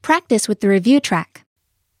practice with the review track.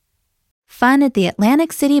 Fun at the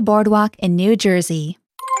Atlantic City Boardwalk in New Jersey.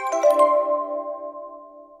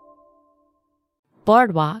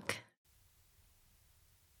 Boardwalk.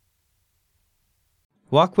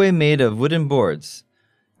 Walkway made of wooden boards.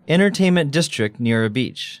 Entertainment district near a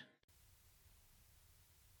beach.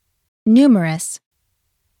 Numerous.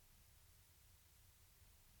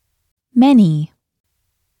 Many.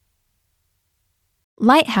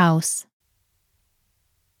 Lighthouse.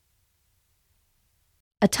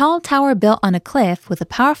 A tall tower built on a cliff with a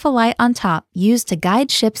powerful light on top used to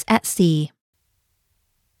guide ships at sea.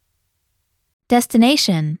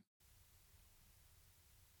 Destination.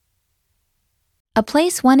 A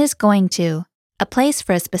place one is going to, a place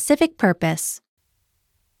for a specific purpose.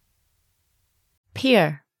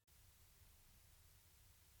 Pier.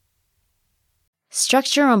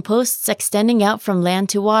 Structure on posts extending out from land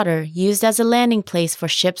to water, used as a landing place for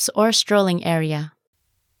ships or a strolling area.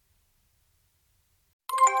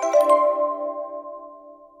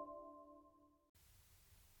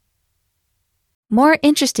 More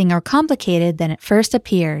interesting or complicated than it first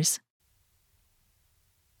appears.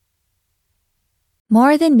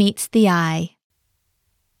 More than meets the eye.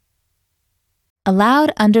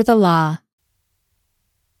 Allowed under the law.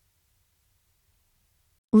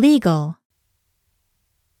 Legal.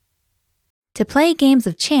 To play games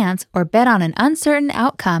of chance or bet on an uncertain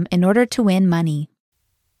outcome in order to win money.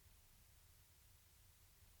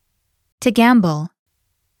 To gamble.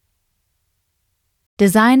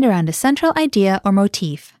 Designed around a central idea or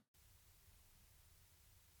motif.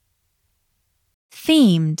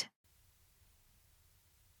 Themed.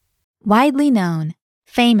 Widely known,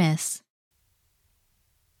 famous.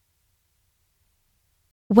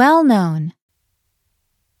 Well known.